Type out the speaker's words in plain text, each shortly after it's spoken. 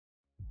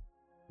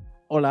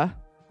Hola,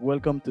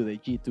 welcome to the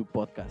G2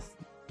 podcast.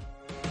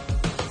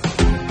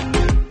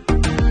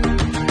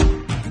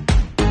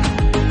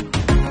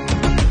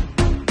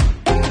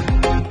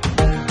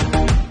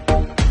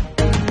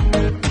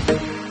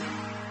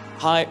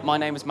 Hi, my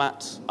name is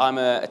Matt. I'm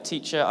a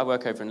teacher. I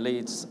work over in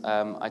Leeds.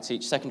 I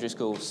teach secondary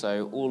school,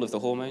 so all of the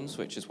hormones,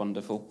 which is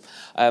wonderful.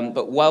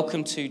 But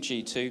welcome to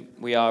G2.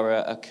 We are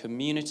a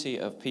community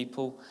of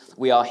people.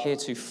 We are here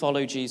to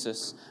follow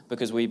Jesus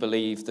because we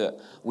believe that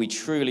we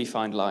truly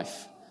find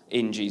life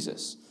in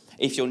Jesus.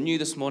 If you're new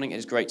this morning, it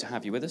is great to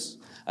have you with us.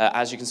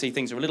 As you can see,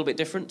 things are a little bit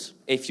different.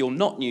 If you're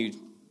not new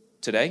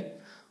today,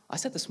 I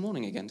said this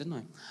morning again, didn't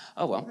I?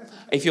 Oh well.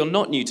 If you're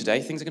not new today,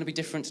 things are going to be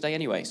different today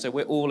anyway, so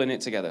we're all in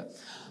it together.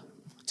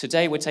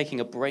 Today we're taking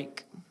a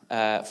break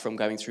from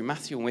going through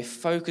Matthew, and we're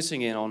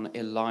focusing in on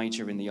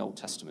Elijah in the Old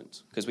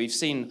Testament. Because we've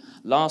seen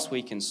last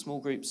week in small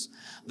groups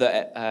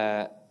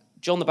that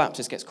John the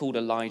Baptist gets called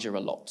Elijah a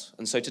lot.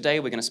 And so today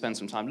we're going to spend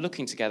some time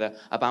looking together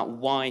about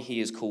why he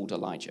is called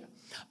Elijah.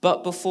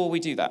 But before we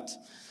do that,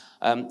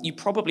 you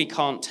probably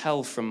can't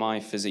tell from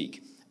my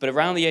physique, but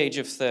around the age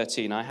of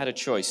 13, I had a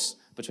choice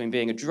between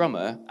being a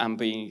drummer and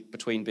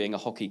between being a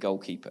hockey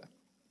goalkeeper.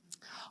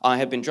 I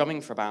had been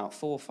drumming for about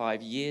 4 or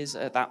 5 years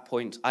at that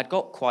point. I'd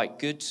got quite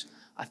good.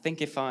 I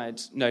think if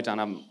I'd... No,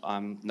 Dan,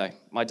 no,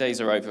 my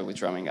days are over with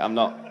drumming. I'm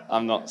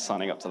not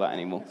signing up to that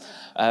anymore.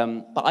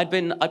 But I'd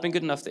been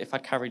good enough that if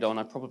I'd carried on,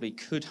 I probably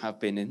could have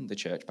been in the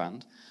church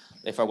band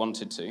if I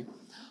wanted to.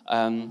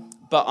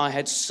 But I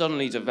had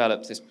suddenly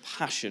developed this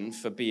passion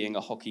for being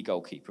a hockey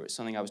goalkeeper. It's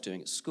something I was doing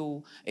at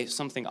school. It's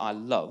something I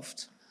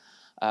loved.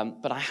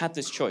 But I had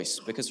this choice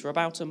because for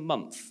about a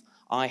month,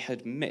 I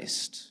had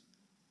missed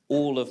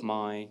all of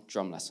my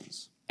drum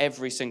lessons,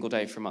 every single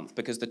day for a month,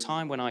 because the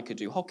time when I could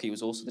do hockey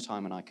was also the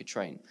time when I could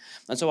train.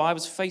 And so I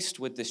was faced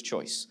with this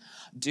choice.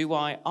 Do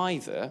I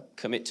either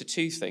commit to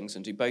 2 things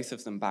and do both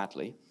of them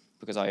badly,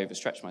 because I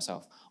overstretched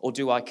myself, or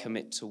do I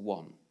commit to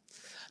one?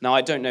 Now,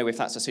 I don't know if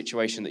that's a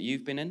situation that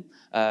you've been in.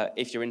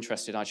 If you're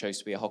interested, I chose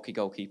to be a hockey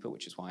goalkeeper,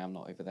 which is why I'm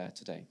not over there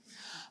today.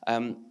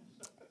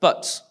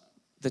 But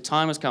the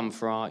time has come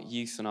for our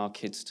youth and our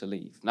kids to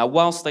leave. Now,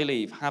 whilst they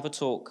leave, have a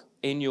talk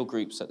in your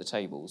groups at the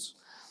tables.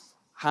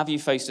 Have you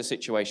faced a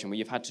situation where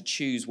you've had to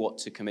choose what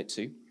to commit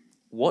to?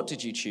 What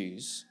did you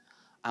choose?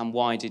 And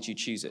why did you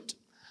choose it?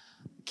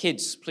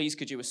 Kids, please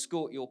could you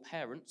escort your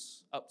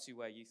parents up to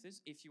where youth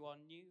is? If you are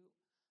new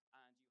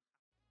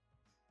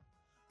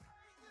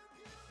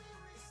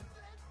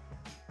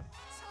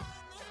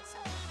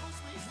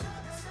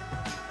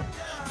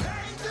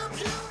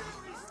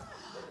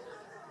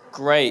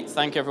Great,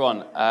 thank you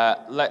everyone.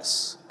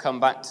 Let's come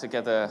back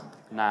together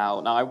now.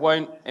 Now, I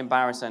won't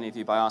embarrass any of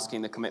you by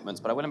asking the commitments,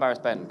 but I will embarrass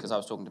Ben because I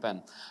was talking to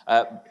Ben.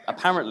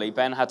 Apparently,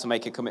 Ben had to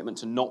make a commitment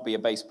to not be a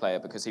bass player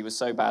because he was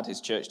so bad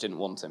his church didn't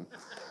want him.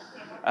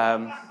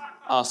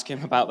 Ask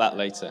him about that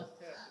later.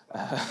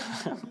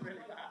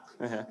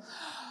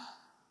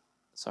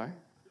 Sorry?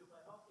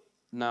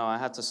 No, I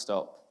had to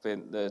stop.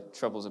 The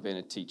troubles of being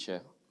a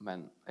teacher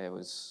meant it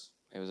was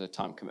a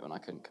time commitment I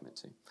couldn't commit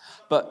to.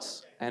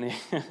 But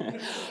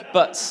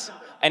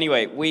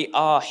anyway, we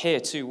are here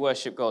to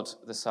worship God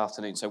this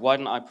afternoon. So why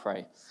don't I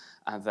pray,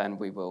 and then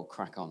we will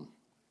crack on.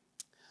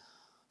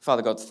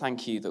 Father God,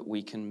 thank you that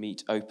we can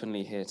meet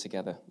openly here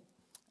together.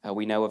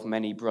 We know of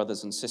many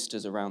brothers and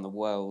sisters around the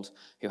world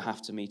who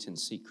have to meet in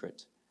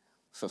secret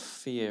for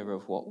fear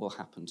of what will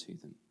happen to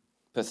them.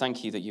 But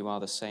thank you that you are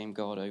the same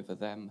God over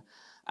them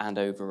and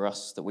over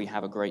us, that we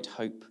have a great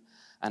hope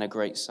and a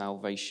great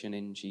salvation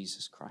in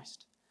Jesus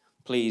Christ.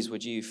 Please,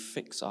 would you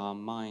fix our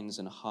minds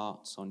and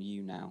hearts on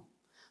you now?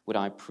 Would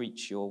I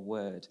preach your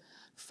word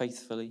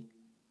faithfully,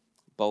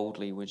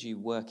 boldly? Would you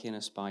work in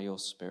us by your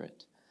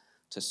Spirit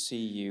to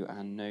see you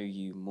and know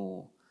you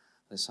more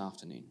this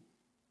afternoon?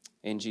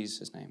 In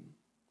Jesus' name,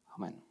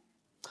 amen.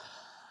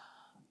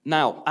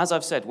 Now, as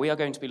I've said, we are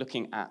going to be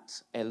looking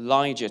at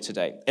Elijah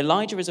today.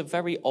 Elijah is a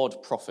very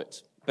odd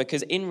prophet,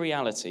 because in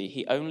reality,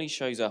 he only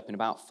shows up in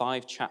about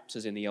 5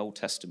 chapters in the Old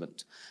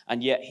Testament,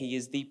 and yet he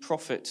is the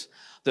prophet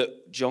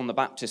that John the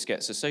Baptist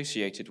gets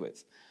associated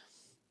with.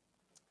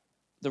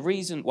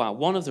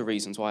 One of the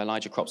reasons why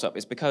Elijah crops up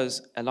is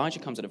because Elijah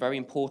comes at a very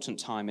important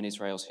time in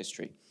Israel's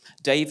history.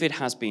 David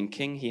has been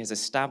king. He has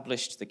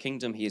established the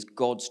kingdom. He is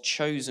God's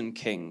chosen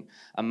king,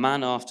 a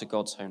man after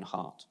God's own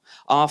heart.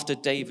 After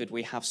David,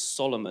 we have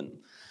Solomon.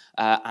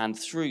 And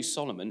through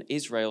Solomon,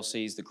 Israel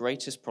sees the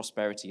greatest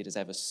prosperity it has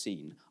ever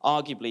seen,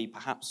 arguably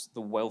perhaps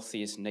the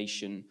wealthiest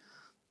nation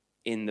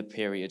in the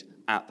period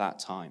at that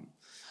time.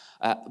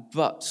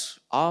 But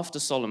after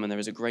Solomon, there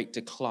is a great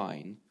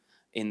decline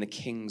in the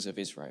kings of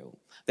Israel.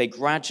 They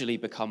gradually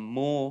become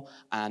more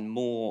and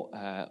more,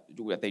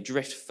 they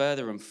drift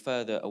further and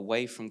further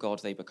away from God.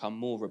 They become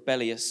more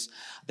rebellious.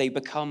 They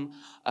become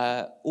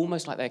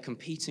almost like they're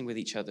competing with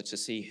each other to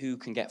see who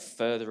can get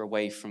further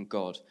away from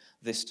God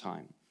this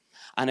time.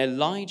 And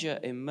Elijah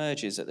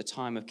emerges at the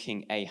time of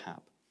King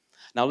Ahab.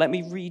 Now, let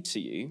me read to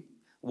you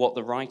what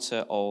the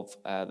writer of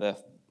the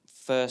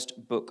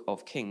first book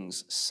of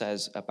Kings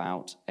says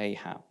about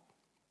Ahab.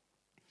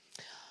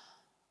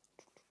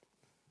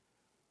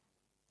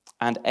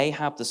 And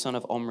Ahab the son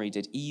of Omri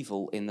did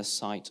evil in the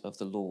sight of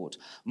the Lord,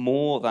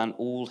 more than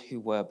all who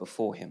were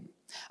before him.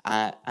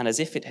 And as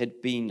if it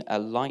had been a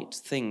light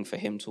thing for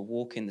him to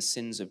walk in the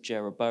sins of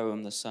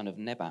Jeroboam the son of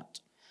Nebat,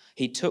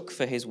 he took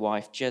for his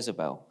wife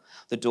Jezebel,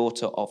 the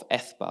daughter of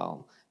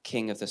Ethbaal,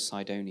 king of the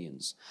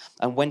Sidonians,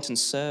 and went and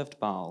served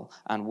Baal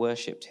and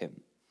worshipped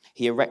him.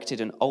 He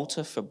erected an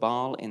altar for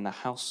Baal in the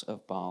house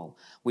of Baal,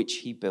 which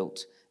he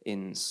built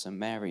in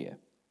Samaria.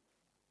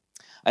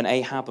 And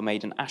Ahab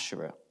made an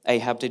Asherah.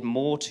 Ahab did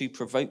more to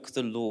provoke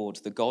the Lord,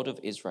 the God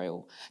of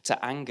Israel,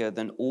 to anger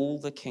than all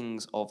the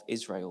kings of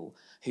Israel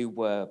who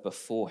were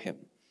before him.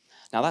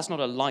 Now, that's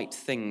not a light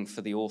thing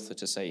for the author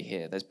to say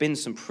here. There's been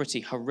some pretty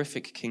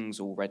horrific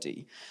kings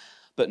already,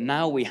 but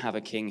now we have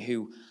a king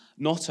who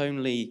not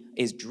only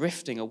is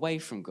drifting away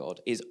from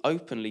God, is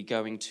openly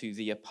going to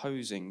the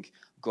opposing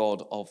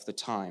god of the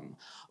time,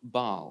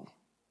 Baal,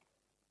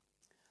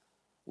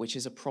 which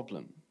is a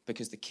problem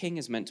because the king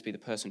is meant to be the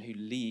person who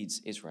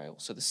leads Israel.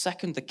 So the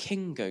second the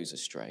king goes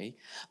astray,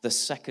 the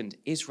second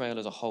Israel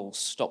as a whole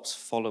stops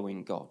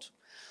following God.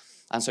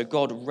 And so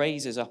God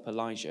raises up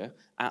Elijah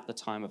at the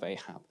time of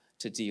Ahab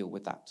to deal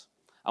with that.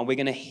 And we're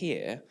going to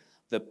hear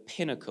the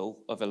pinnacle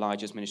of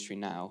Elijah's ministry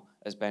now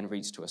as Ben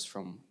reads to us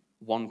from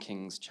 1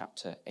 Kings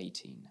chapter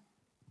 18.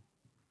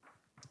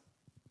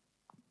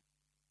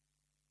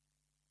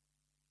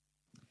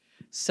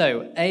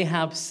 So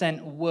Ahab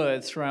sent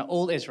word throughout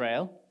all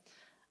Israel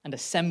and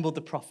assembled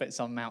the prophets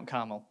on Mount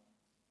Carmel.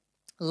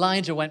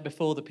 Elijah went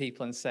before the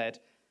people and said,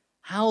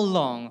 "How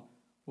long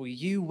will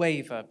you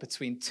waver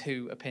between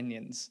two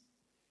opinions?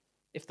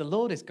 If the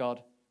Lord is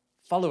God,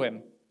 follow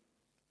him.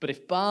 But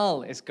if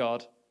Baal is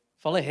God,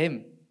 follow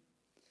him."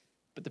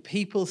 But the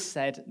people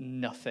said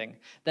nothing.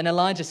 Then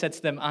Elijah said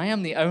to them, "I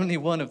am the only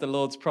one of the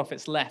Lord's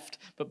prophets left,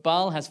 but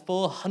Baal has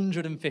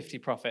 450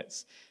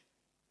 prophets.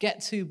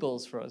 Get 2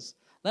 bulls for us.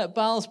 Let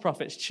Baal's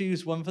prophets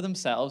choose one for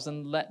themselves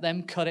and let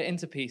them cut it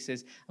into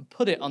pieces and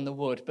put it on the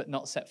wood, but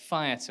not set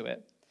fire to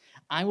it.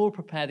 I will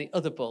prepare the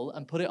other bull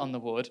and put it on the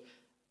wood,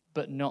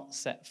 but not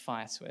set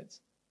fire to it.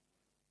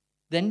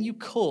 Then you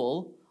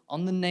call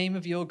on the name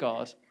of your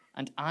God,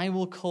 and I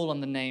will call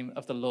on the name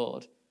of the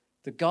Lord.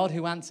 The God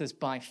who answers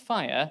by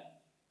fire,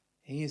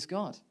 he is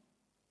God."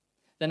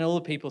 Then all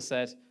the people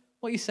said,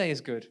 "What you say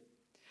is good."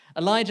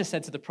 Elijah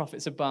said to the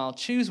prophets of Baal,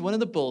 "Choose one of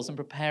the bulls and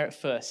prepare it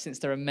first, since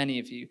there are many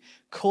of you.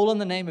 Call on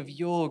the name of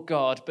your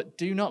God, but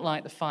do not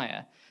light the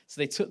fire." So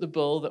they took the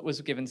bull that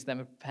was given to them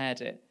and prepared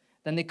it.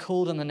 Then they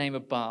called on the name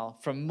of Baal.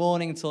 From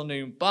morning until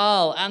noon,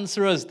 "Baal,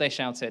 answer us," they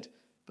shouted.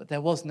 But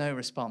there was no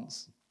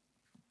response.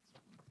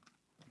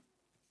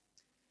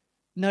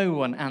 No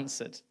one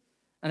answered,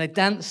 and they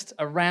danced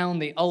around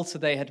the altar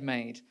they had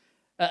made.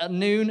 At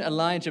noon,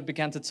 Elijah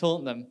began to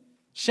taunt them.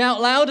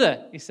 "Shout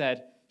louder," he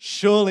said.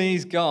 "Surely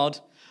he's God.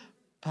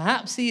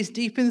 Perhaps he is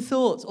deep in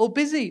thought, or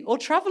busy, or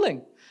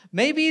traveling.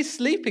 Maybe he's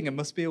sleeping and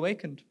must be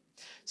awakened."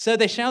 So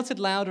they shouted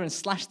louder and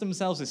slashed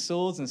themselves with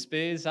swords and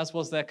spears, as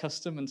was their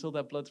custom, until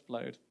their blood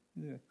flowed.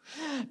 Yeah.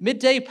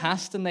 Midday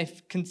passed, and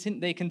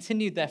they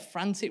continued their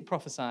frantic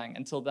prophesying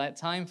until their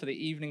time for the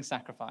evening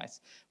sacrifice.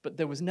 But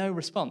there was no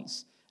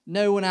response.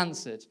 No one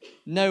answered.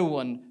 No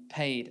one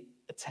paid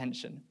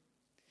attention.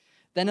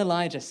 Then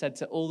Elijah said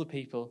to all the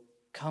people,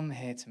 "Come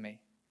here to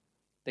me."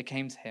 They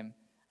came to him,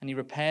 and he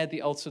repaired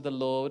the altar of the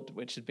Lord,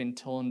 which had been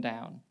torn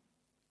down.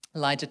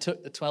 Elijah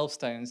took the 12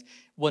 stones,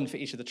 one for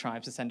each of the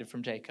tribes descended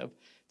from Jacob,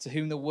 to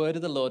whom the word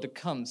of the Lord had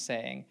come,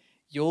 saying,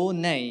 "Your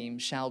name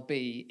shall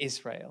be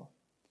Israel."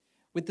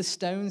 With the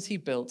stones he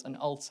built an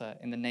altar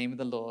in the name of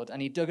the Lord,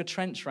 and he dug a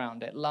trench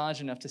round it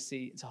large enough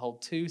to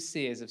hold 2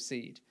 seahs of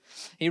seed.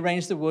 He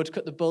arranged the wood,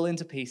 cut the bull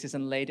into pieces,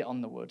 and laid it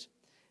on the wood.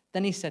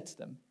 Then he said to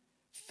them,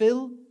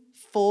 "Fill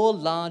 4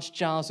 large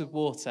jars with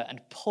water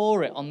and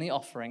pour it on the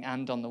offering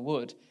and on the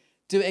wood."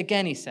 "Do it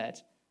again," he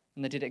said.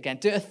 And they did it again.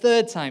 "Do it a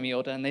 3rd time," he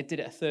ordered, and they did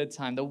it a 3rd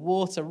time. The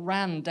water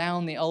ran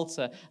down the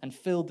altar and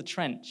filled the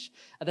trench.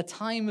 At the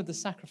time of the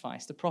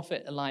sacrifice, the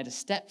prophet Elijah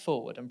stepped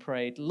forward and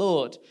prayed,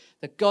 "Lord,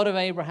 the God of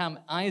Abraham,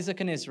 Isaac,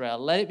 and Israel,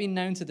 let it be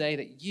known today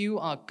that you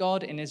are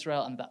God in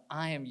Israel and that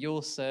I am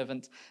your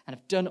servant and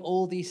have done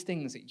all these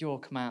things at your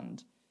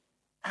command.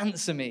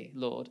 Answer me,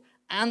 Lord,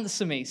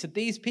 answer me, so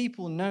these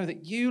people know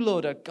that you,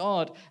 Lord, are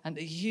God and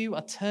that you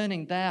are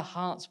turning their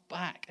hearts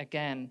back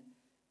again."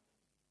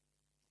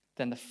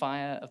 Then the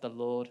fire of the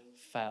Lord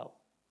fell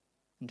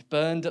and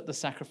burned up the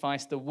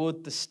sacrifice, the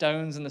wood, the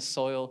stones, and the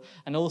soil,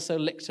 and also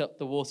licked up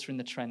the water in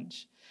the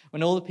trench.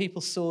 When all the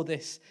people saw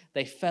this,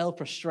 they fell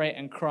prostrate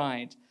and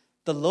cried,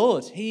 "The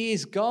Lord, he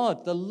is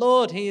God! The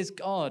Lord, he is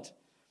God!"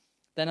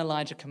 Then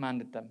Elijah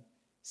commanded them,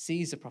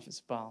 "Seize the prophets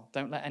of Baal.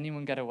 Don't let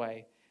anyone get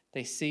away."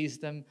 They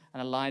seized them,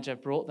 and Elijah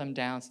brought them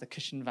down to the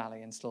Kishon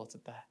Valley and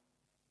slaughtered there.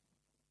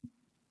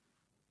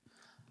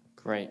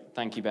 Great.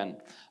 Thank you, Ben.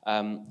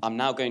 I'm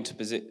now going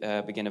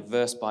to begin a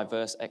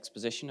verse-by-verse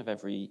exposition of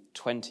every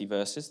 20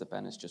 verses that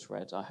Ben has just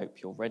read. I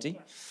hope you're ready.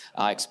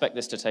 I expect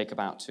this to take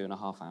about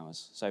 2.5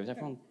 hours. So is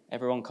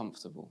everyone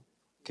comfortable?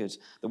 Good.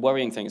 The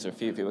worrying thing is a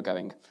few of you are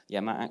going,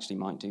 "Yeah, Matt actually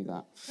might do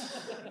that."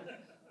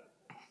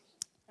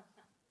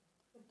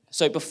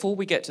 So before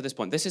we get to this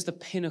point, this is the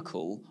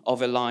pinnacle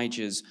of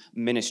Elijah's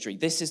ministry.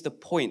 This is the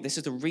point, this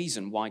is the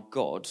reason why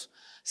God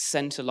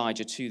sent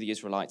Elijah to the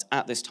Israelites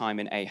at this time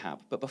in Ahab.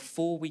 But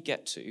before we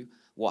get to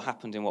what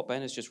happened in what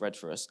Ben has just read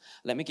for us,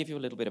 let me give you a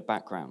little bit of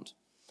background.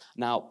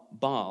 Now,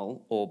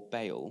 Baal, or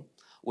Baal,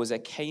 was a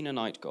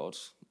Canaanite god,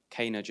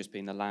 Canaan just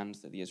being the land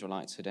that the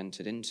Israelites had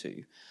entered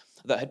into,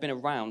 that had been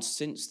around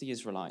since the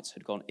Israelites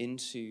had gone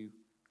into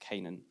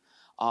Canaan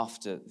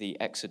after the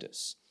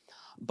Exodus.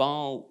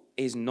 Baal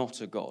is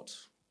not a god.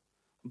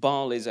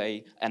 Baal is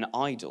an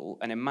idol,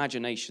 an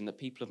imagination that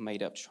people have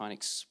made up to try and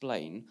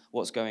explain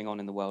what's going on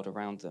in the world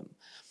around them.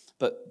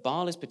 But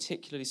Baal is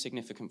particularly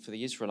significant for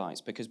the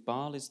Israelites because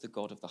Baal is the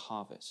god of the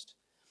harvest.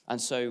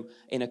 And so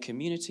in a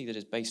community that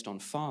is based on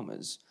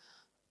farmers,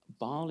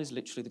 Baal is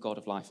literally the god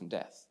of life and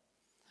death.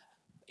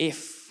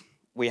 If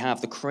we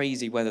have the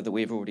crazy weather that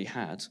we've already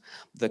had,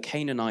 the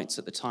Canaanites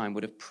at the time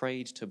would have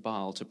prayed to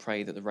Baal to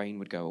pray that the rain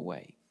would go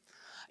away.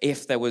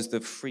 If there was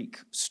the freak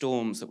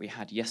storms that we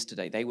had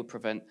yesterday, they would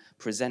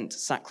present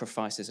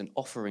sacrifices and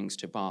offerings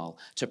to Baal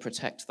to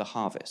protect the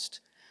harvest.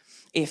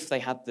 If they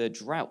had the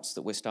droughts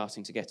that we're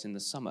starting to get in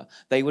the summer,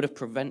 they would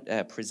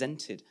have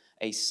presented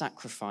a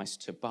sacrifice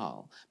to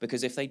Baal,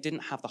 because if they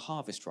didn't have the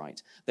harvest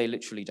right, they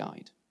literally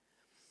died,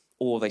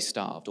 or they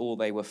starved, or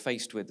they were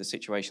faced with the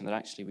situation that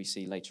actually we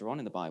see later on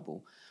in the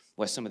Bible,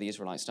 where some of the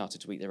Israelites started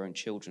to eat their own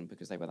children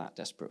because they were that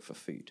desperate for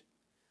food.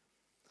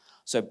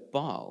 So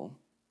Baal,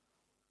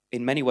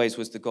 in many ways,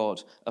 was the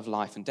god of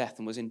life and death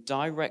and was in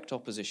direct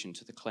opposition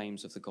to the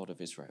claims of the God of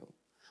Israel.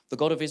 The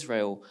God of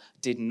Israel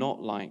does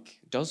not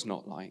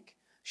like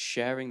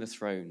sharing the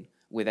throne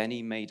with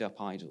any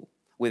made-up idol,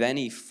 with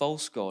any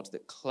false god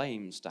that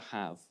claims to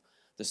have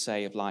the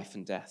say of life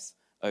and death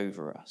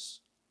over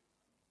us.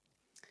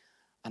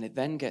 And it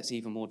then gets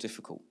even more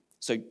difficult.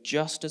 So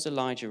just as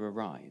Elijah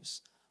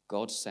arrives,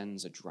 God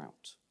sends a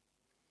drought.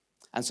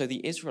 And so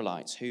the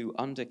Israelites, who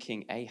under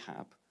King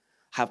Ahab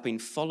have been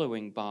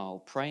following Baal,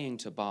 praying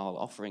to Baal,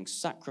 offering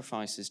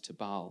sacrifices to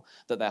Baal,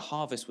 that their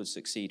harvest would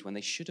succeed when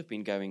they should have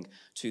been going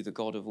to the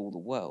God of all the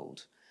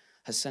world,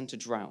 has sent a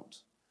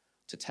drought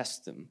to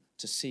test them,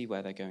 to see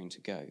where they're going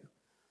to go.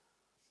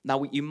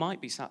 Now, you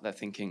might be sat there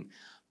thinking,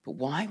 but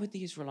why would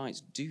the Israelites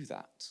do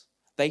that?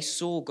 They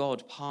saw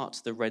God part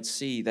the Red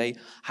Sea. They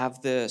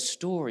have the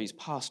stories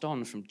passed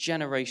on from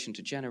generation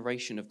to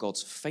generation of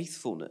God's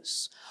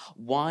faithfulness.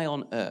 Why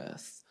on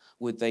earth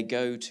would they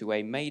go to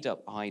a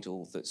made-up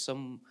idol that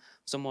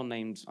someone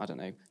named, I don't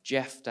know,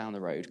 Jeff down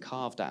the road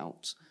carved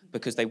out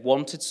because they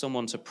wanted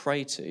someone to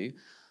pray to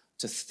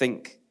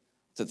think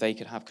that they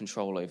could have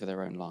control over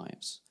their own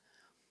lives?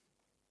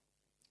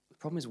 The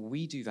problem is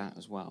we do that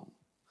as well.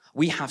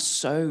 We have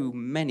so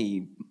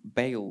many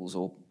Baals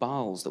or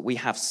Baals that we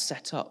have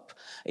set up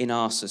in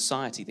our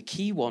society. The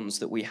key ones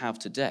that we have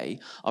today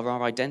are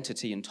our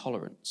identity and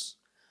tolerance.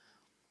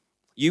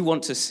 You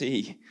want to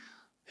see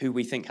who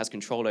we think has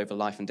control over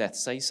life and death,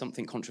 say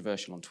something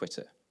controversial on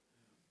Twitter.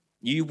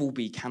 You will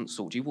be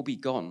cancelled. You will be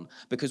gone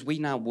because we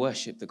now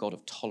worship the God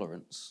of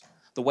tolerance.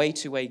 The way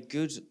to a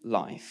good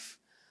life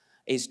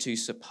is to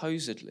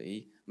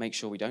supposedly make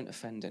sure we don't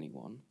offend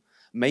anyone,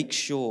 make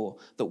sure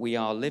that we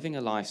are living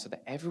a life so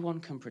that everyone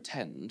can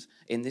pretend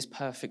in this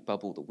perfect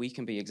bubble that we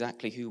can be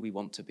exactly who we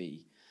want to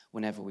be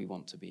whenever we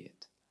want to be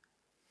it.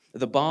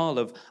 The Baal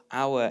of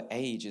our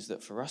age is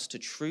that for us to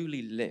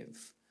truly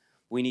live,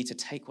 we need to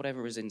take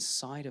whatever is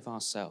inside of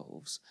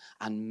ourselves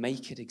and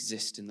make it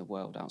exist in the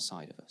world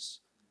outside of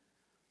us.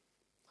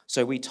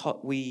 So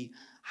we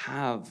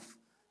have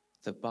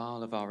the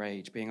Baal of our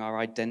age being our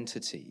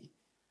identity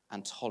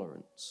and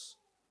tolerance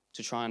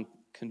to try and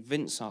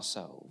convince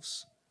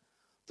ourselves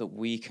that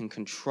we can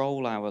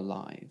control our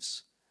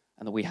lives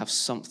and that we have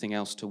something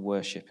else to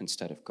worship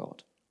instead of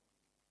God.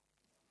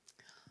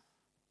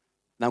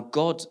 Now,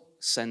 God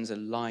sends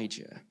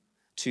Elijah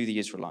to the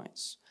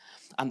Israelites.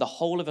 And the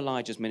whole of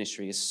Elijah's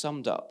ministry is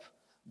summed up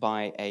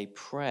by a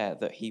prayer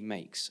that he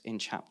makes in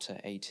chapter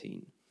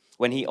 18.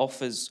 When he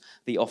offers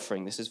the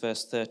offering, this is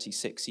verse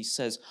 36, he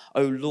says,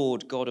 "O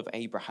Lord, God of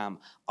Abraham,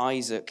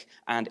 Isaac,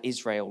 and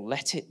Israel,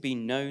 let it be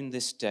known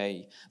this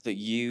day that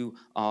you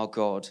are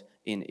God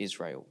in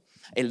Israel."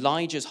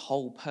 Elijah's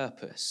whole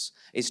purpose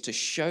is to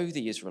show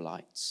the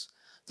Israelites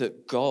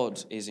that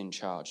God is in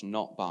charge,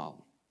 not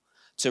Baal.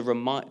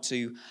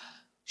 To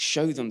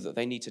show them that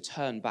they need to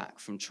turn back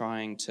from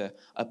trying to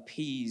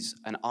appease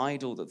an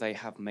idol that they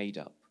have made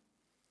up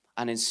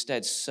and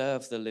instead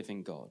serve the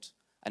living God,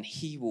 and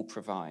he will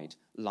provide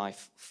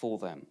life for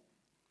them.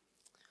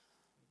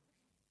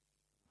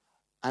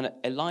 And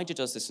Elijah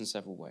does this in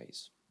several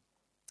ways.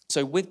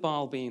 So with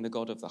Baal being the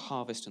god of the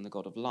harvest and the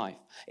god of life,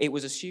 it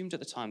was assumed at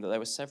the time that there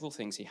were several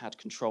things he had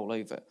control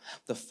over.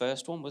 The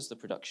first one was the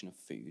production of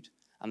food,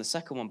 and the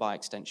second one, by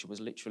extension, was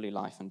literally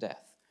life and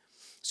death.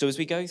 So as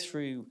we go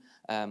through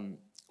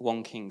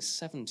 1 Kings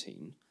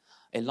 17,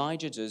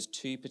 Elijah does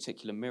two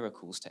particular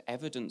miracles to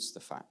evidence the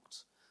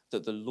fact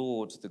that the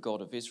Lord, the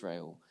God of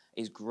Israel,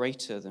 is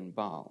greater than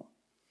Baal.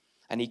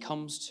 And he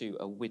comes to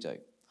a widow.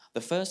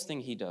 The first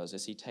thing he does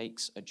is he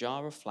takes a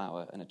jar of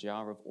flour and a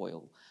jar of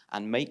oil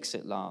and makes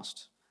it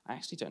last. I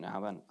actually don't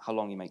know how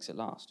long he makes it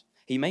last.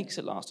 He makes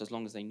it last as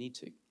long as they need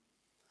to.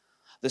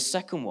 The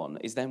second one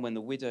is then when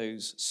the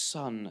widow's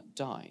son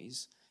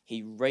dies,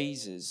 he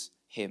raises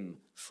him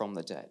from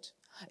the dead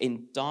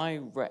in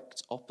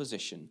direct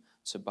opposition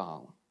to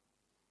Baal.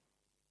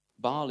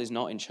 Baal is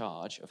not in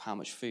charge of how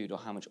much food or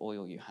how much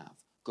oil you have.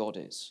 God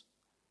is.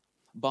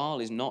 Baal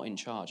is not in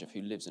charge of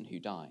who lives and who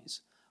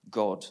dies.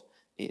 God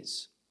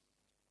is.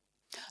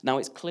 Now,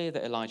 it's clear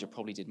that Elijah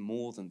probably did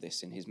more than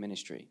this in his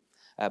ministry,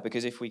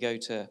 because if we go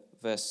to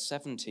verse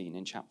 17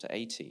 in chapter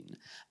 18,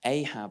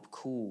 Ahab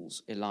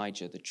calls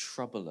Elijah the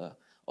troubler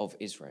of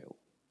Israel.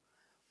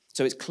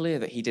 So it's clear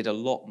that he did a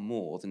lot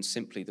more than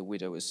simply the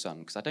widower's son,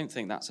 because I don't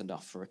think that's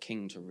enough for a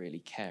king to really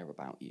care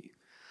about you.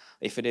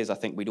 If it is, I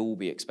think we'd all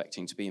be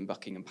expecting to be in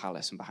Buckingham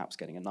Palace and perhaps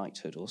getting a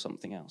knighthood or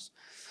something else.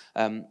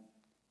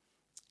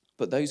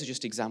 But those are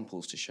just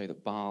examples to show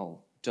that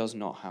Baal does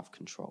not have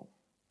control.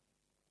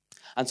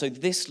 And so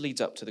this leads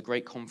up to the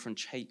great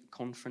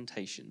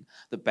confrontation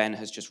that Ben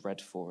has just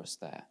read for us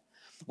there,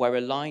 where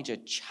Elijah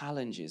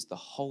challenges the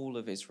whole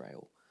of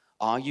Israel.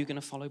 Are you going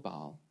to follow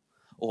Baal,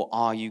 or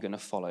are you going to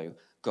follow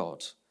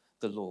God,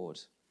 the Lord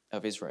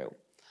of Israel?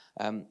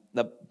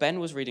 Now, Ben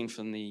was reading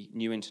from the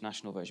New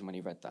International Version when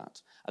he read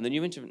that. And the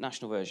New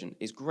International Version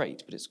is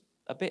great, but it's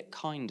a bit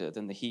kinder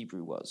than the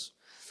Hebrew was.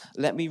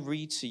 Let me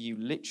read to you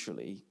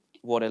literally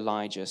what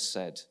Elijah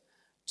said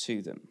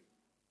to them.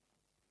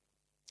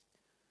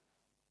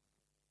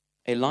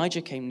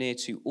 Elijah came near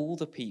to all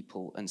the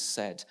people and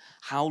said,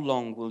 "How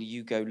long will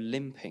you go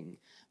limping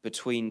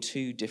between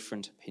two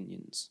different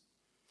opinions?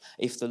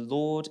 If the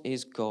Lord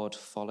is God,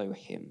 follow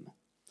him.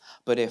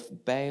 But if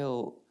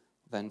Baal,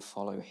 then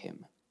follow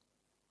him."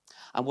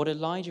 And what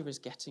Elijah is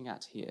getting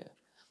at here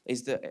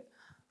is that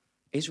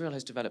Israel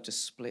has developed a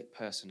split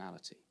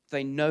personality.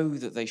 They know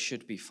that they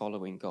should be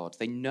following God.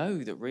 They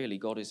know that really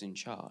God is in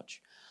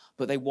charge.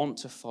 But they want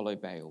to follow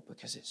Baal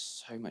because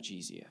it's so much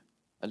easier.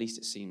 At least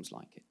it seems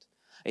like it.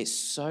 It's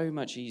so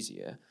much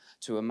easier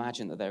to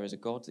imagine that there is a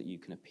God that you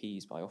can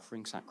appease by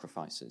offering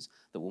sacrifices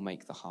that will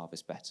make the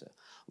harvest better,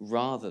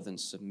 rather than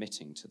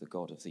submitting to the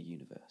God of the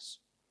universe.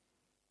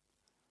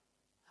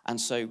 And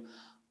so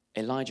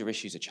Elijah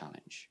issues a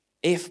challenge.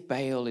 If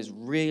Baal is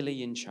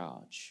really in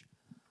charge,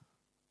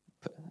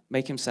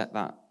 make him set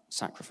that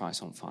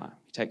sacrifice on fire.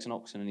 He takes an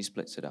oxen and he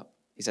splits it up.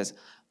 He says,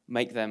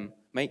 make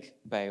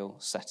Baal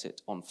set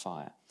it on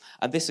fire.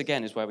 And this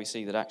again is where we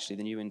see that actually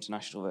the New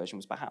International Version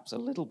was perhaps a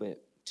little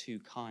bit too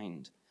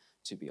kind,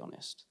 to be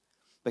honest.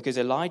 Because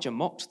Elijah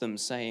mocked them,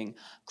 saying,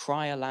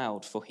 "Cry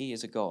aloud, for he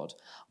is a god.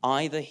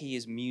 Either he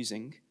is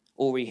musing,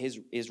 or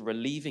he is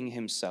relieving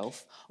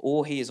himself,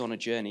 or he is on a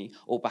journey,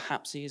 or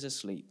perhaps he is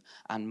asleep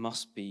and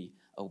must be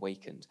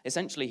awakened."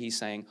 Essentially, he's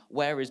saying,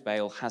 where is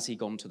Baal? Has he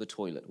gone to the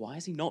toilet? Why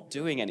is he not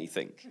doing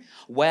anything?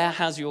 Where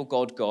has your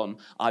God gone?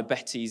 I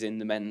bet he's in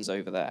the men's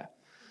over there.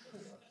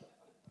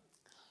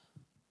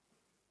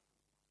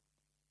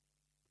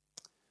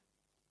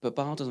 But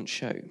Baal doesn't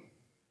show.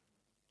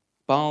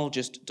 Baal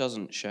just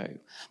doesn't show.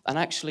 And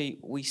actually,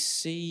 we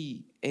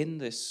see in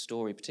this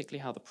story, particularly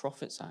how the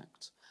prophets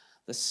act,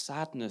 the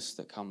sadness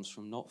that comes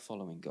from not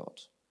following God.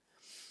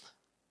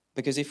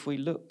 Because if we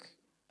look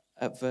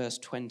at verse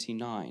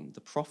 29,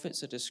 the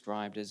prophets are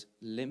described as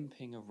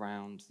limping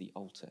around the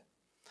altar.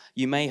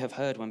 You may have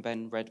heard when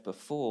Ben read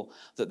before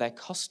that their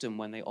custom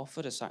when they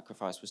offered a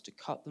sacrifice was to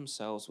cut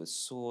themselves with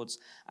swords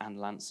and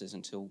lances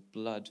until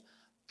blood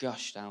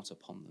gushed out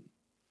upon them.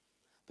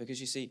 Because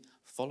you see,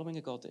 following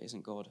a God that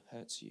isn't God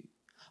hurts you.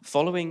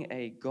 Following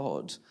a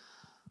God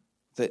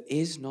that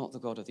is not the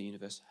God of the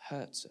universe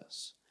hurts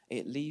us.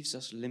 It leaves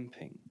us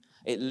limping.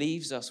 It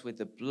leaves us with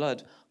the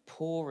blood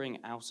pouring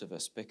out of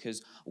us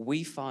because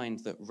we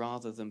find that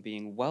rather than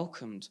being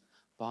welcomed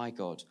by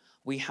God,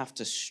 we have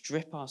to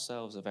strip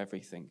ourselves of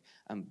everything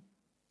and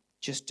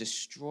just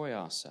destroy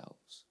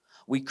ourselves.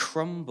 We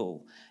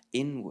crumble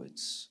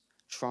inwards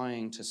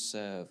trying to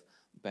serve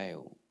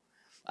Baal.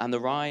 And the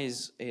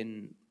rise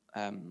in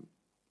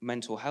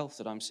mental health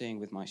that I'm seeing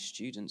with my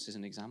students is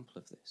an example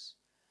of this.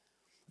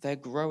 They're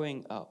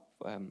growing up,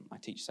 I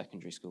teach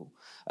secondary school,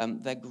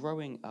 they're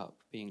growing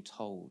up being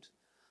told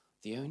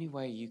the only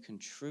way you can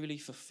truly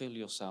fulfill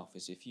yourself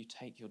is if you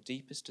take your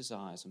deepest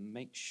desires and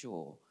make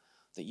sure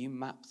that you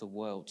map the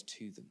world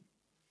to them.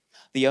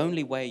 The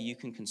only way you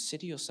can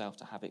consider yourself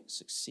to have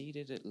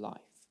succeeded at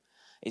life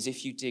is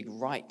if you dig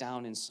right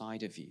down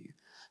inside of you,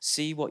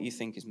 see what you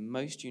think is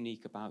most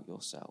unique about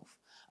yourself,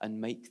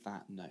 and make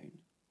that known.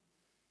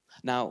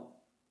 Now,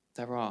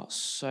 there are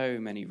so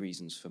many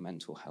reasons for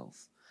mental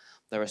health.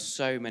 There are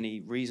so many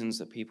reasons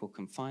that people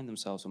can find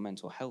themselves with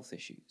mental health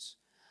issues.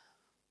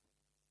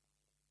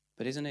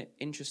 But isn't it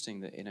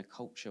interesting that in a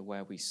culture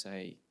where we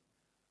say,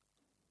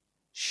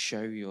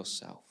 show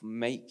yourself,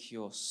 make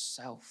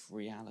yourself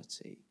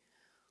reality,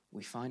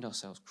 we find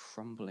ourselves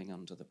crumbling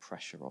under the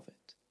pressure of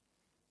it.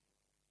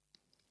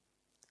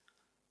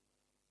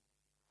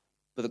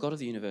 But the God of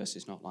the universe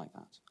is not like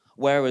that.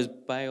 Whereas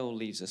Baal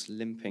leaves us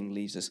limping,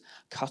 leaves us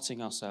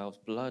cutting ourselves,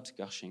 blood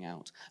gushing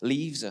out,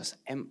 leaves us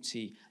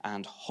empty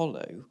and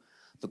hollow,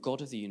 the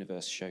God of the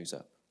universe shows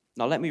up.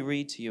 Now let me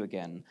read to you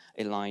again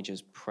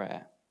Elijah's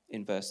prayer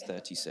in verse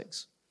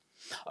 36.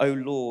 O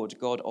Lord,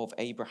 God of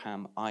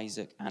Abraham,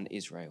 Isaac, and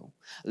Israel,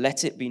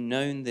 let it be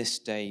known this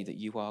day that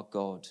you are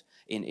God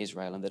in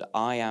Israel, and that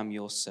I am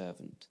your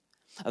servant,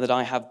 and that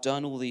I have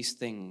done all these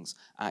things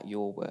at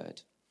your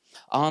word.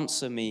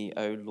 Answer me,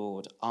 O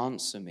Lord,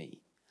 answer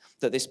me,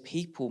 that this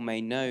people may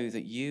know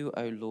that you,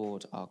 O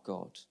Lord, are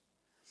God,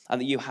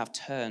 and that you have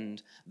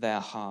turned their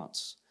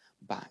hearts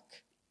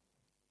back.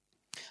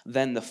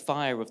 Then the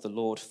fire of the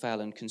Lord fell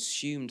and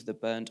consumed the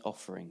burnt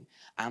offering,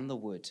 and the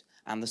wood,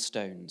 and the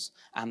stones,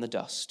 and the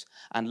dust,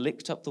 and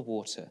licked up the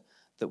water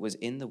that was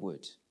in the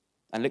wood,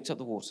 and licked up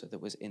the water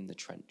that was in the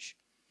trench.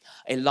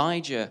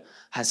 Elijah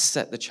has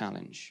set the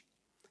challenge.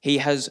 He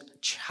has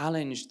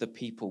challenged the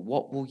people.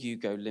 What will you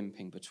go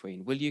limping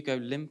between? Will you go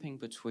limping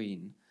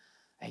between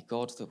a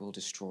God that will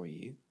destroy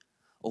you,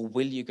 or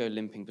will you go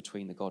limping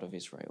between the God of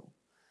Israel?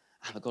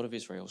 And the God of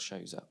Israel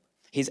shows up.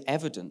 His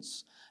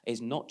evidence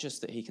is not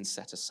just that he can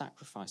set a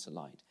sacrifice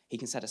alight. He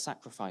can set a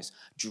sacrifice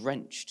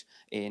drenched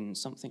in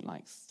something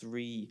like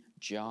 3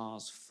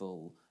 jars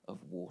full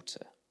of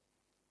water.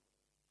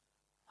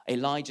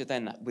 Elijah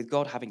then, with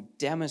God having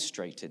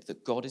demonstrated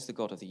that God is the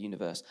God of the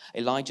universe,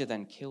 Elijah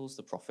then kills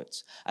the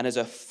prophets. And as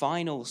a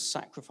final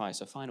sacrifice,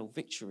 a final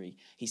victory,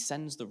 he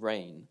sends the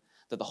rain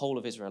that the whole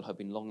of Israel had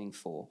been longing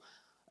for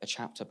a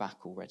chapter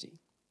back already.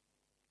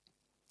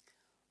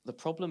 The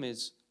problem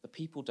is the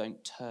people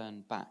don't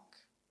turn back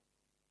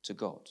to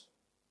God.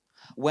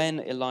 When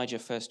Elijah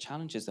first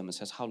challenges them and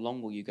says, how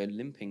long will you go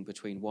limping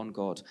between one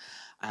God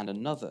and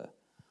another?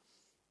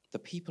 The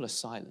people are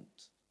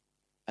silent.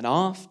 And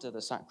after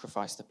the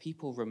sacrifice, the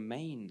people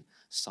remain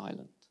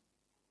silent.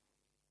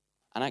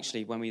 And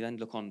actually, when we then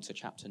look on to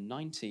chapter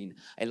 19,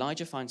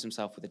 Elijah finds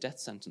himself with a death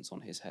sentence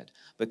on his head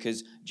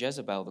because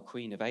Jezebel, the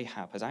queen of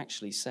Ahab, has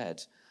actually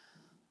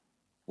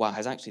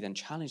then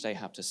challenged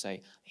Ahab to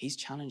say, he's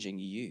challenging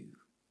you.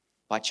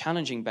 By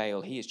challenging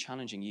Baal, he is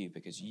challenging you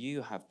because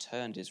you have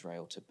turned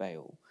Israel to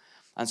Baal.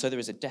 And so there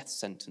is a death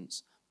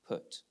sentence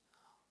put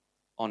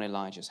on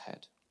Elijah's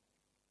head.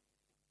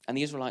 And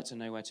the Israelites are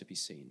nowhere to be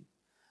seen.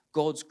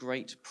 God's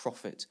great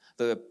prophet,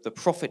 the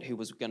prophet who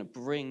was going to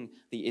bring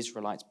the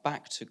Israelites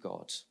back to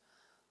God,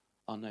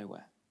 are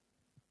nowhere.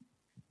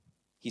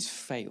 He's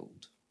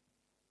failed,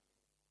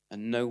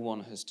 and no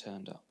one has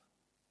turned up.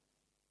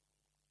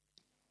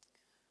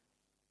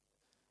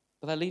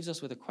 But that leaves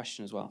us with a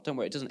question as well. Don't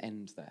worry, it doesn't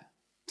end there.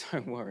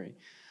 Don't worry.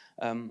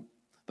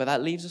 But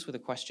that leaves us with a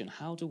question.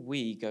 How do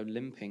we go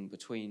limping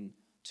between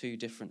 2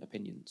 different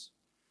opinions?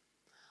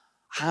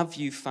 Have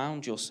you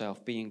found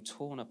yourself being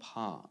torn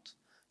apart,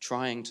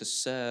 trying to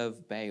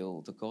serve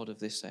Baal, the god of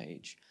this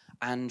age,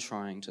 and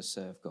trying to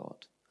serve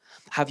God?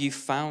 Have you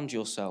found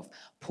yourself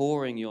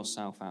pouring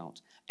yourself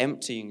out,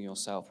 emptying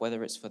yourself,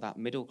 whether it's for that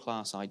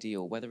middle-class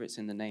ideal, whether it's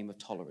in the name of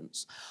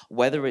tolerance,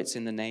 whether it's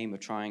in the name of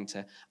trying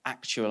to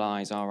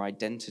actualize our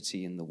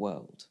identity in the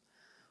world?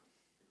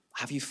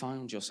 Have you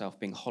found yourself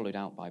being hollowed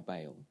out by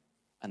Baal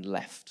and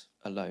left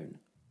alone?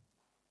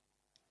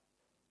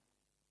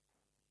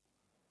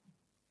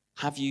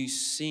 Have you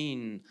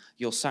seen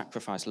your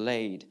sacrifice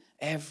laid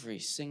every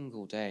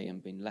single day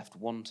and been left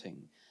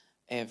wanting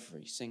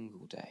every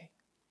single day?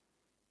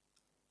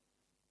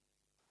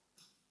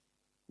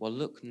 Well,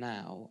 look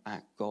now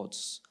at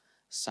God's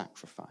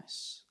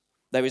sacrifice.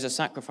 There is a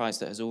sacrifice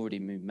that has already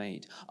been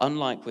made.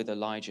 Unlike with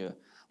Elijah,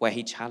 where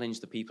he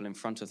challenged the people in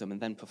front of them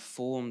and then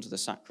performed the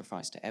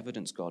sacrifice to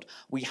evidence God,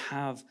 we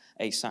have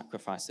a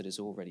sacrifice that is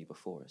already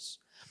before us.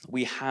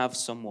 We have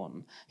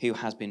someone who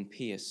has been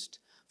pierced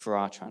for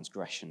our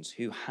transgressions,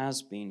 who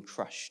has been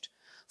crushed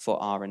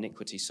for our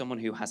iniquity, someone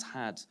who has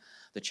had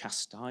the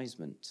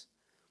chastisement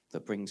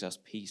that brings us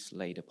peace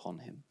laid upon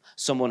him,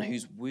 someone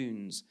whose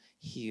wounds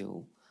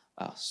heal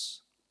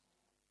us.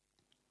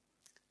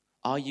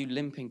 Are you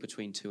limping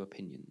between 2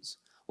 opinions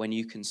when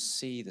you can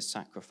see the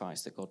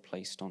sacrifice that God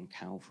placed on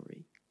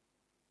Calvary?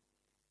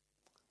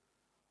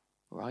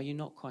 Or are you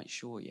not quite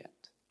sure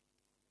yet?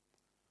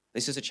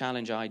 This is a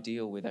challenge I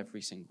deal with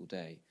every single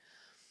day.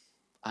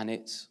 And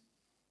it's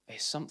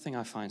something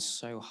I find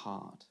so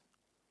hard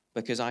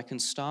because I can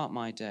start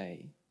my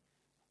day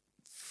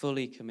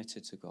fully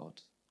committed to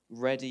God,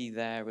 ready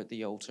there at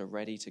the altar,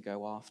 ready to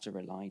go after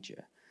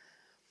Elijah.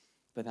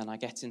 But then I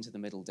get into the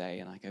middle day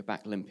and I go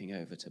back limping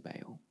over to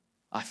Baal.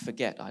 I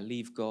forget, I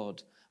leave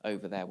God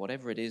over there.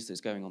 Whatever it is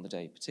that's going on the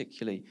day,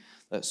 particularly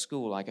at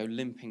school, I go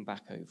limping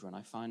back over and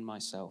I find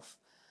myself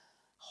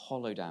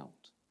hollowed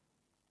out.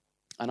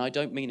 And I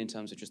don't mean in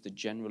terms of just the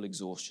general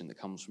exhaustion that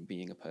comes from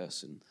being a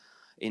person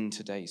in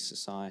today's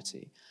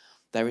society.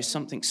 There is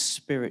something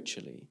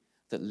spiritually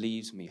that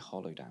leaves me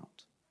hollowed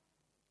out.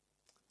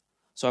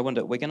 So I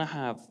wonder, we're going to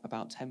have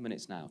about 10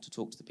 minutes now to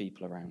talk to the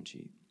people around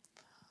you.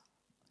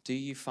 Do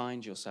you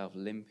find yourself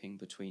limping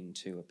between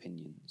 2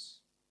 opinions?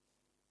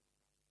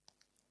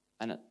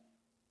 And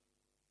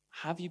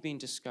Have you been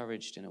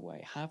discouraged in a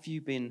way? Have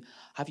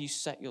you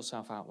set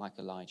yourself out like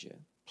Elijah,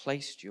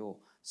 placed your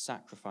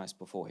sacrifice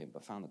before him,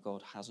 but found that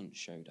God hasn't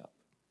showed up?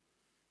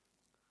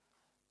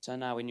 Turn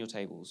now in your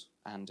tables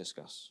and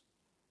discuss.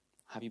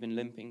 Have you been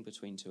limping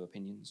between two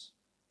opinions?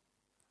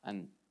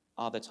 And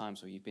are there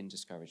times where you've been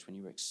discouraged when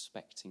you were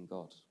expecting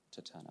God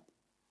to turn up?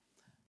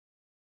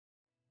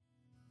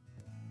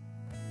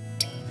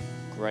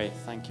 Great,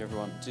 thank you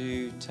everyone.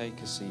 Do take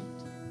a seat.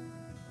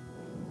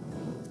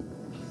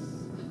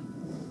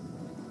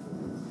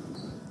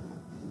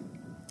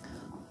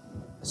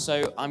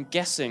 So I'm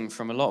guessing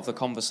from a lot of the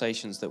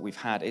conversations that we've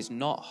had, it's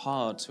not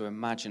hard to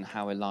imagine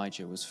how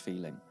Elijah was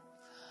feeling.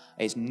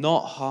 It's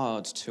not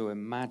hard to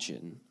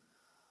imagine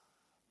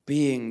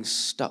being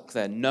stuck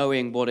there,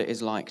 knowing what it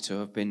is like to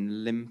have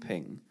been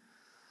limping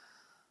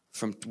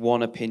from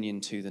one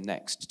opinion to the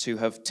next, to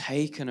have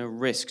taken a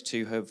risk,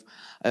 to have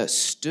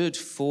stood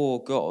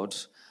for God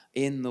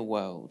in the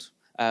world.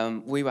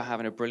 We were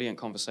having a brilliant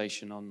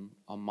conversation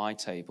on my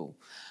table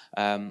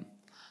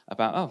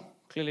about,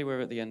 clearly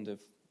we're at the end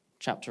of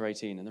chapter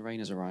 18 and the rain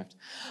has arrived.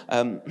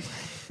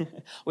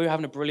 We were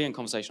having a brilliant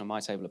conversation on my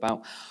table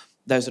about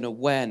there's an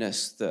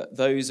awareness that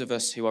those of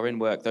us who are in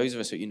work, those of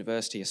us at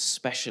university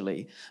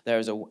especially, there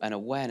is an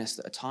awareness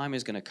that a time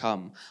is going to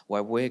come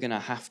where we're going to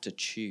have to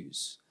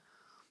choose.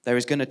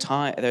 There's going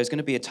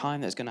to be a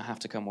time that's going to have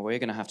to come where we're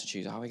going to have to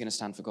choose. Are we going to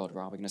stand for God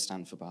or are we going to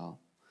stand for Baal?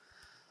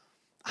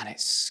 And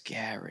it's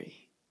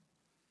scary.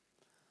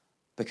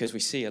 Because we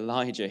see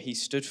Elijah, he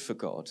stood for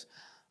God,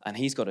 and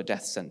he's got a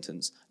death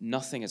sentence.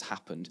 Nothing has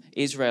happened.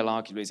 Israel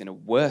arguably is in a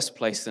worse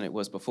place than it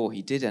was before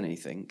he did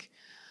anything.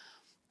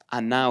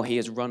 And now he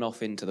has run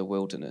off into the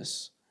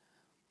wilderness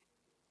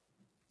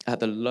at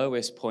the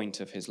lowest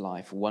point of his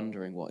life,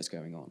 wondering what is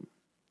going on.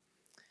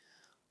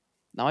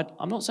 Now,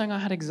 I'm not saying I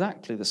had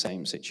exactly the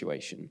same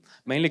situation,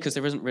 mainly because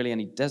there isn't really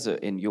any desert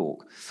in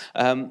York.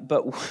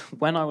 But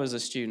when I was a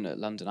student at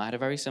London, I had a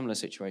very similar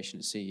situation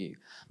at CU.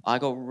 I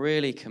got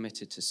really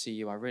committed to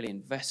CU. I really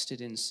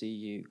invested in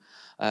CU.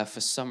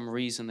 For some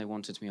reason, they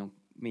wanted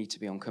me to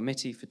be on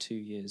committee for 2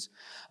 years.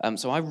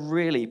 So I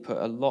really put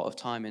a lot of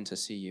time into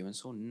CU and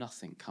saw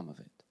nothing come of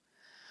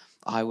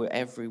it.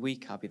 Every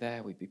week I'd be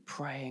there, we'd be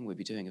praying, we'd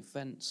be doing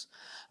events,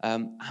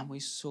 and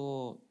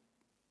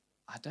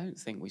I don't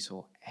think we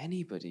saw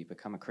anybody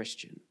become a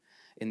Christian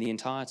in the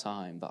entire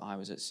time that I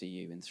was at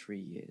CU in 3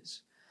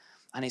 years.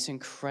 And it's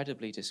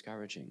incredibly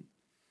discouraging.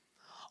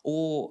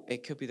 Or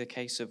it could be the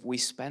case of we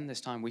spend this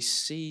time, we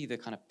see the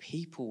kind of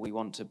people we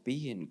want to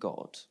be in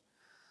God,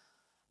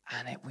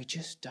 and we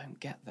just don't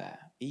get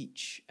there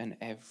each and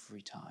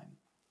every time.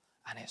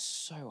 And it's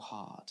so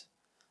hard,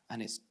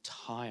 and it's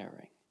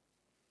tiring.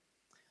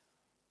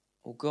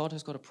 Well, God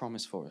has got a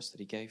promise for us that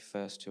he gave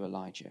first to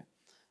Elijah.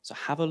 So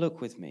have a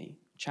look with me,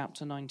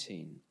 chapter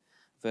 19,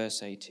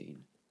 verse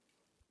 18.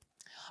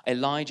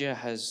 Elijah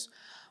has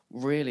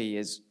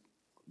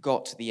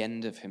got to the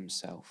end of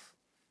himself.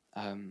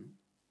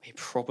 He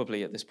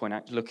probably, at this point,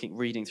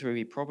 reading through,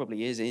 he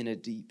probably is in a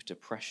deep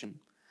depression.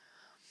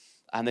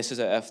 And this is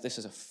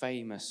a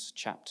famous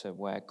chapter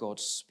where God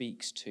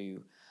speaks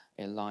to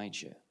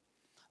Elijah.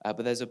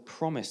 But there's a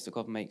promise that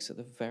God makes at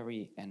the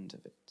very end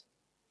of it.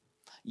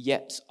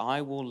 Yet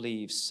I will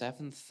leave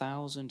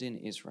 7,000 in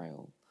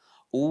Israel,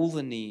 all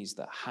the knees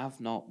that have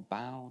not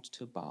bowed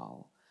to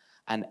Baal,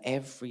 and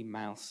every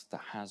mouth that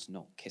has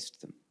not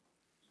kissed them.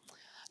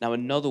 Now,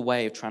 another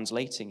way of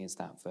translating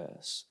that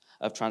verse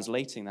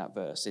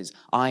is,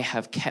 I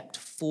have kept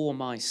for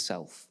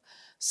myself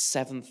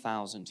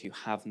 7,000 who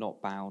have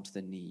not bowed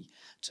the knee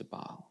to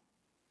Baal.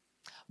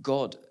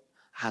 God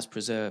has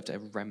preserved a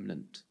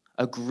remnant,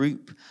 a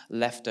group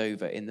left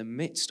over in the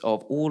midst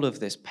of all of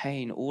this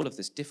pain, all of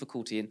this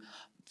difficulty, and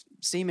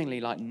seemingly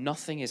like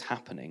nothing is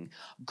happening.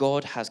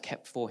 God has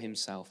kept for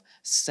himself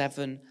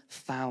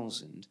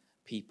 7,000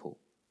 people.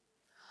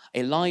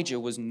 Elijah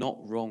was not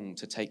wrong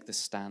to take the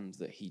stand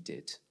that he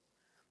did.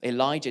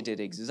 Elijah did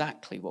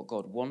exactly what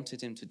God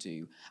wanted him to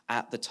do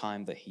at the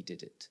time that he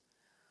did it.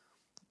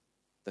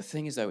 The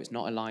thing is, though, it's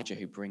not Elijah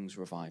who brings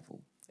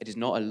revival. It is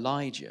not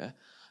Elijah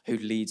who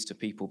leads to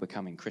people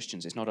becoming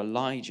Christians. It's not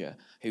Elijah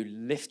who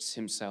lifts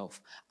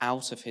himself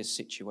out of his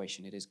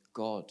situation. It is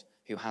God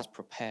who has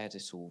prepared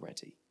it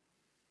already.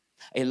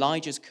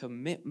 Elijah's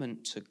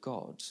commitment to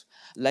God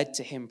led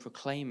to him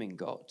proclaiming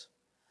God,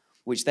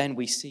 which then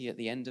we see at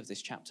the end of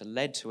this chapter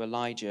led to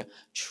Elijah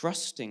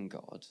trusting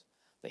God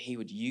that he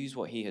would use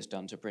what he has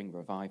done to bring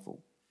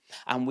revival.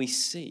 And we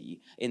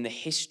see in the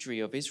history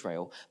of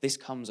Israel, this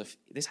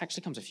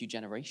actually comes a few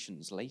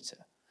generations later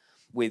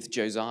with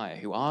Josiah,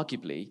 who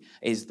arguably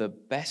is the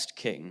best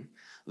king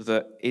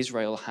that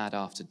Israel had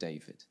after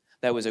David.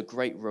 There was a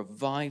great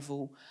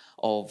revival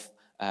of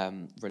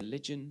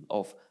religion,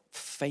 of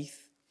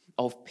faith,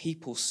 of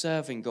people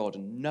serving God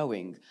and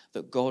knowing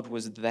that God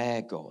was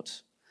their God.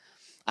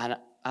 And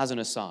as an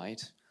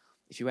aside,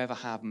 if you ever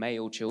have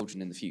male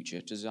children in the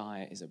future,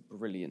 Josiah is a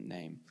brilliant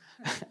name.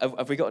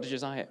 Have we got to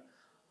Josiah?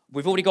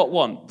 We've already got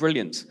one.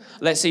 Brilliant.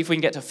 Let's see if we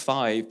can get to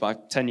 5 by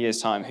 10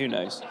 years' time. Who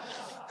knows?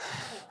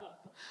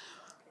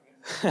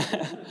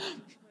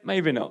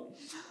 Maybe not.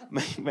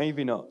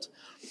 Maybe not.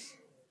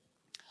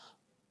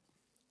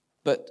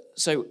 But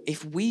so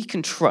if we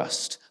can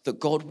trust that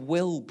God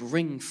will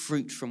bring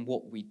fruit from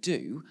what we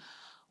do,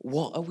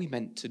 what are we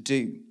meant to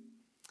do?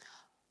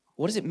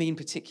 What does it mean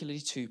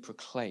particularly to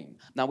proclaim?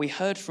 Now, we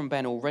heard from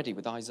Ben already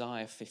with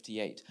Isaiah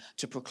 58.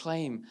 To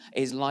proclaim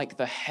is like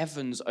the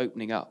heavens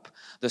opening up,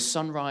 the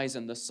sunrise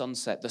and the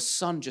sunset, the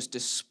sun just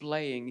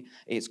displaying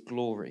its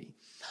glory.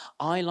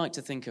 I like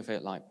to think of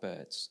it like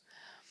birds.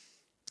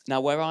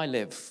 Now, where I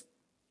live,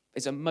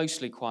 it's a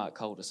mostly quiet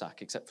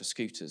cul-de-sac, except for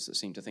scooters that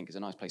seem to think it's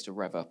a nice place to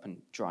rev up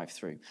and drive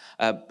through.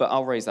 But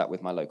I'll raise that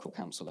with my local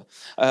councillor.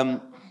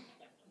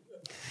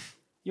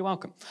 You're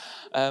welcome.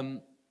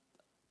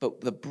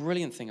 But the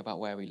brilliant thing about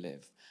where we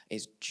live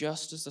is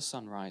just as the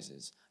sun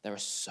rises, there are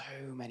so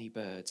many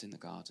birds in the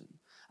garden,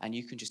 and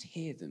you can just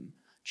hear them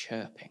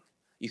chirping.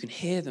 You can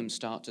hear them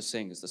start to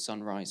sing as the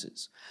sun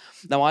rises.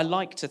 Now, I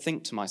like to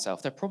think to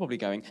myself, they're probably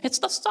going, "It's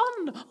the sun!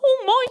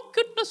 Oh my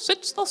goodness,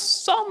 it's the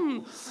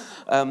sun!"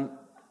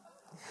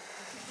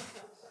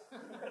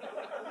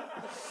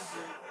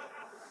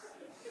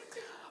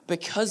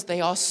 Because they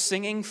are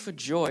singing for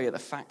joy at the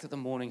fact that the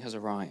morning has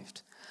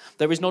arrived.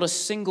 There is not a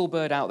single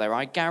bird out there,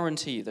 I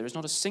guarantee you, there is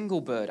not a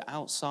single bird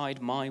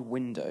outside my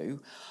window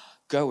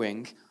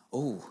going,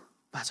 "Oh,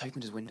 Matt's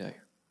opened his window.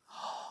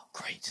 Oh,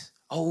 great.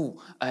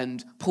 Oh,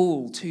 and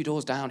Paul, 2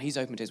 doors down, he's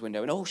opened his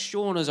window. And oh,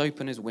 Sean has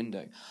opened his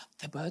window."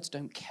 The birds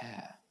don't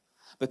care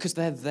because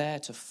they're there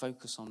to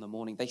focus on the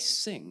morning. They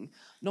sing,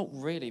 not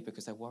really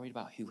because they're worried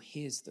about who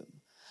hears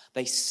them.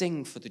 They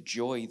sing for the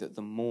joy that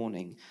the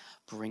morning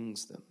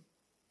brings them.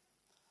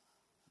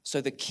 So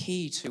the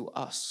key to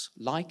us,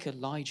 like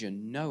Elijah,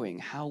 knowing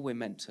how we're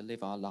meant to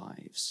live our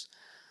lives,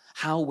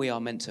 how we are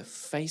meant to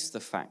face the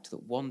fact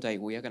that one day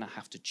we are going to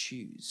have to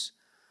choose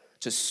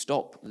to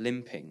stop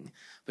limping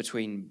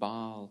between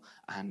Baal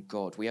and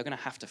God. We are going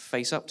to have to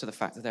face up to the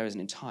fact that there is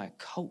an entire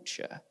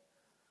culture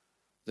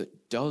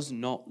that does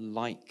not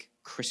like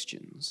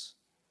Christians,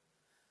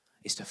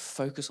 is to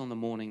focus on the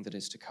morning that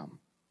is to come.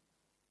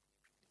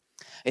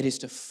 It is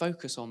to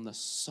focus on the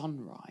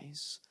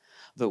sunrise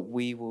that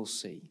we will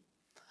see.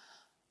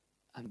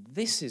 And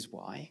this is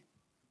why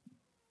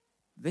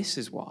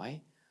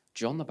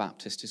John the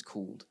Baptist is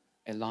called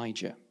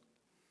Elijah.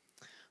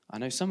 I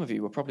know some of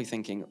you were probably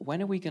thinking,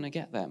 when are we going to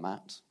get there,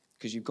 Matt?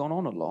 Because you've gone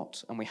on a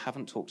lot and we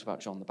haven't talked about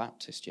John the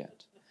Baptist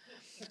yet.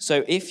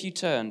 So if you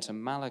turn to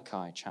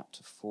Malachi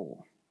chapter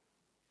 4,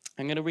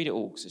 I'm going to read it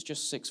all because it's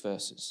just 6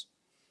 verses.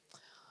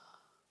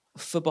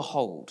 "For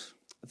behold,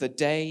 the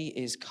day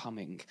is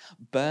coming,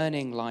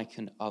 burning like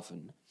an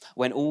oven,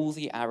 when all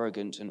the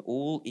arrogant and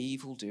all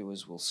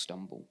evildoers will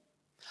stumble.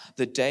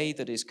 The day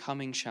that is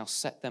coming shall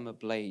set them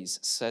ablaze,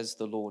 says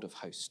the Lord of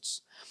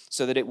hosts,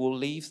 so that it will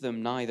leave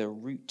them neither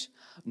root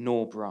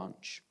nor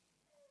branch.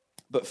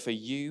 But for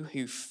you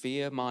who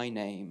fear my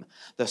name,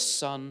 the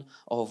Sun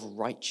of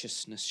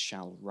Righteousness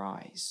shall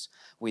rise,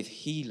 with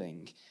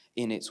healing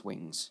in its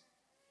wings.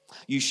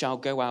 You shall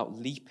go out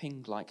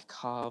leaping like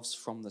calves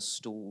from the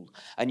stall,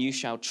 and you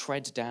shall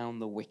tread down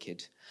the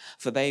wicked,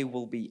 for they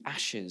will be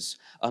ashes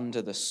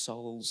under the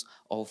soles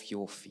of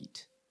your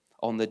feet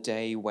on the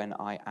day when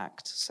I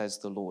act, says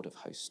the Lord of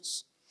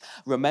hosts.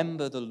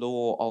 Remember the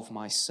law of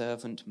my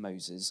servant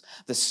Moses,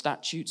 the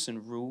statutes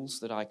and rules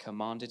that I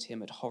commanded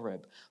him at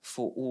Horeb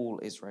for all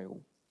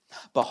Israel.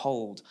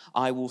 Behold,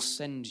 I will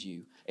send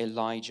you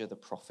Elijah the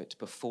prophet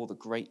before the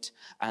great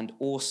and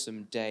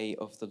awesome day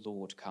of the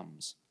Lord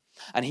comes.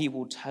 And he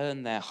will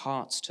turn their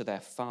hearts to their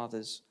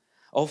fathers,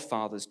 of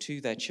fathers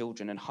to their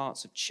children, and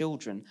hearts of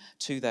children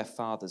to their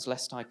fathers,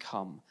 lest I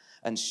come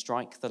and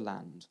strike the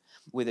land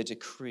with a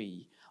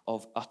decree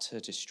of utter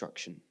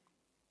destruction."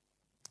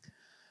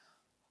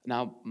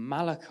 Now,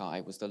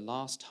 Malachi was the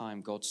last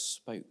time God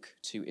spoke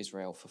to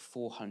Israel for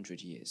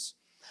 400 years.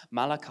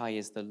 Malachi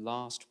is the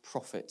last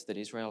prophet that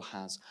Israel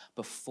has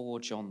before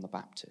John the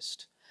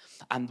Baptist.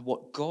 And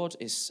what God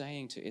is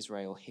saying to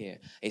Israel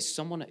here is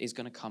someone is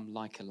going to come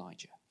like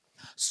Elijah.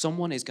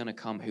 Someone is going to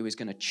come who is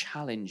going to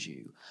challenge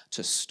you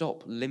to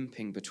stop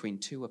limping between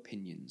two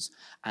opinions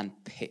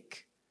and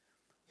pick.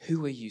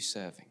 Who are you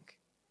serving?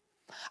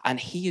 And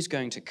he is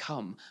going to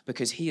come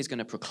because he is going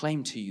to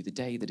proclaim to you the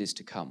day that is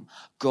to come.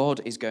 God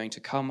is going to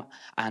come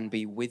and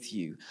be with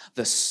you.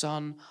 The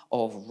Sun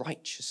of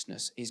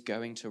Righteousness is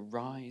going to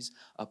rise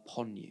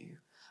upon you,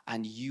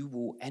 and you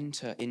will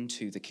enter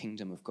into the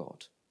kingdom of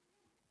God.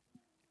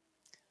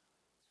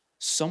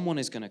 Someone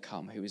is going to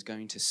come who is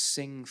going to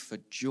sing for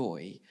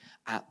joy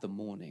at the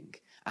morning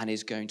and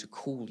is going to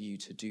call you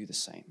to do the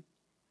same.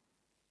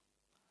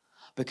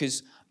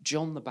 Because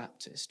John the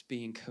Baptist,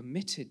 being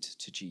committed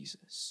to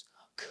Jesus,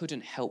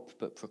 couldn't help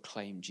but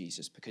proclaim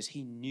Jesus because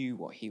he knew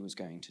what he was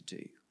going to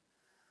do.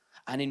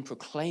 And in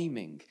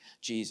proclaiming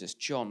Jesus,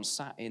 John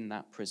sat in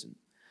that prison,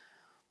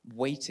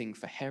 waiting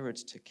for Herod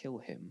to kill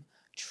him,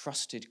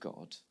 trusted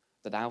God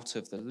that out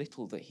of the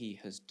little that he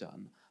has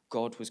done,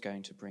 God was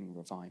going to bring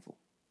revival.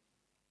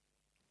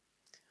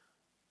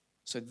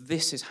 So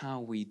this is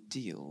how we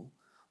deal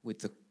with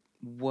the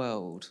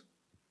world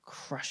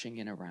crushing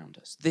in around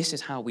us. This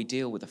is how we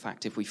deal with the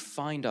fact if we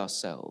find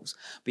ourselves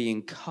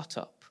being cut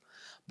up,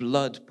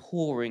 blood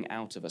pouring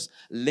out of us,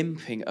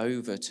 limping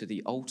over to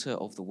the altar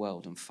of the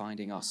world and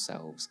finding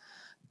ourselves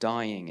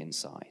dying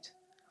inside.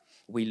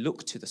 We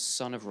look to the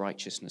Son of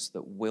Righteousness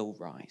that will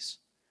rise.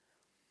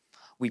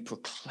 We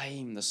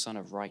proclaim the Son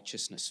of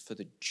Righteousness for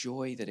the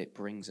joy that it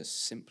brings us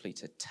simply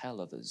to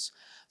tell others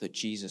that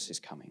Jesus is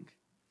coming.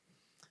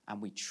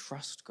 And we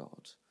trust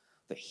God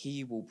that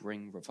he will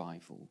bring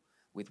revival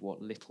with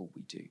what little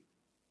we do.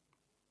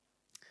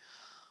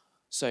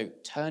 So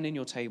turn in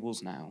your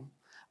tables now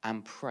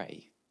and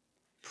pray.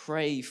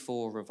 Pray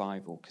for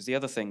revival. Because the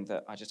other thing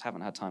that I just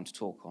haven't had time to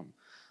talk on,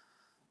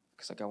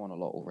 because I go on a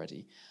lot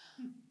already,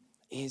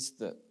 is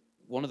that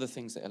one of the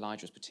things that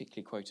Elijah was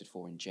particularly quoted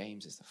for in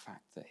James is the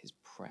fact that his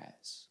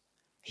prayers.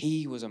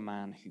 He was a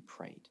man who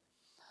prayed.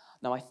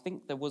 Now, I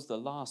think there was the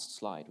last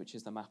slide, which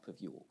is the map of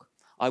York.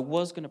 I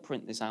was going to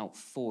print this out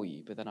for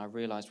you, but then I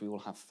realized we all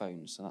have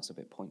phones, so that's a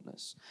bit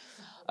pointless.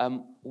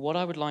 What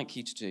I would like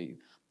you to do,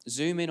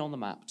 zoom in on the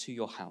map to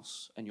your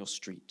house and your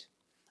street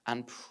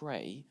and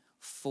pray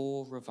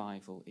for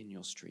revival in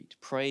your street.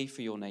 Pray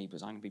for your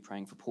neighbours. I'm going to be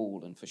praying for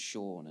Paul and for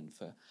Sean and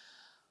for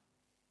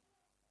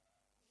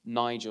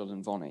Nigel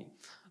and Vonnie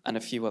and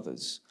a few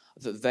others,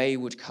 that they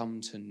would come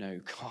to know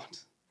God.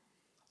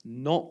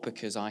 Not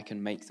because I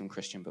can make them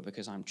Christian, but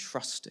because I'm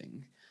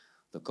trusting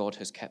that God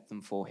has kept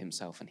them for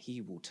himself and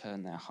he will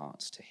turn their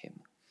hearts to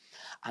him.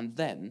 And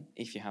then,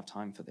 if you have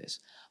time for this,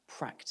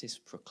 practice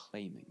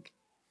proclaiming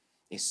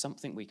is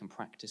something we can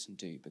practice and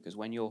do, because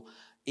when you're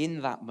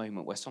in that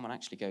moment where someone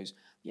actually goes,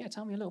 yeah,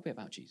 tell me a little bit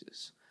about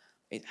Jesus,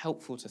 it's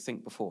helpful to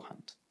think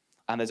beforehand.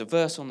 And there's a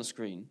verse on the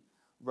screen,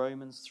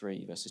 Romans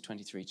 3, verses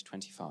 23 to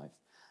 25,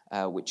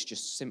 which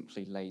just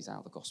simply lays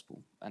out the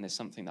gospel. And it's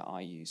something that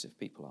I use if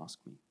people ask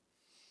me.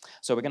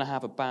 So we're going to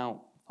have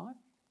about 5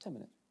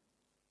 minutes.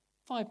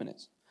 5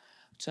 minutes.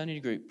 Turn in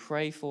your group,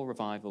 pray for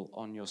revival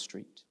on your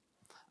street.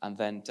 And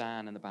then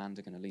Dan and the band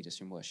are going to lead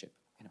us in worship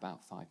in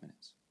about 5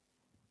 minutes.